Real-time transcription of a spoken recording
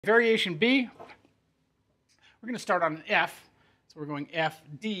Variation B, we're going to start on an F. So we're going F,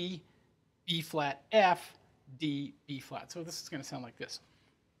 D, B flat, F, D, B flat. So this is going to sound like this.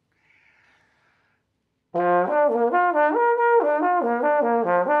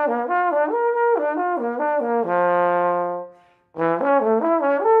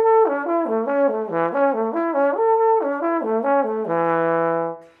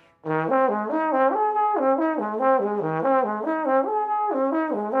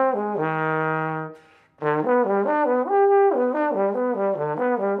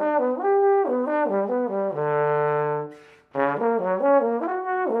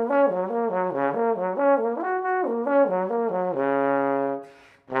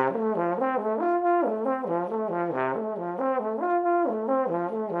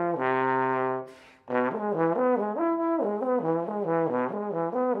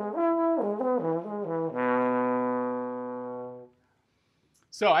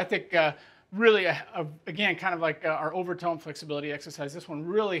 So I think really, again, kind of like our overtone flexibility exercise, this one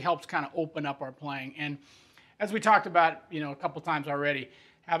really helps kind of open up our playing. And as we talked about, a couple times already,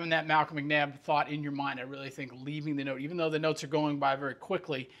 having that Malcolm McNabb thought in your mind, I really think leaving the note, even though the notes are going by very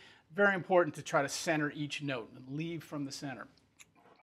quickly, very important to try to center each note and leave from the center.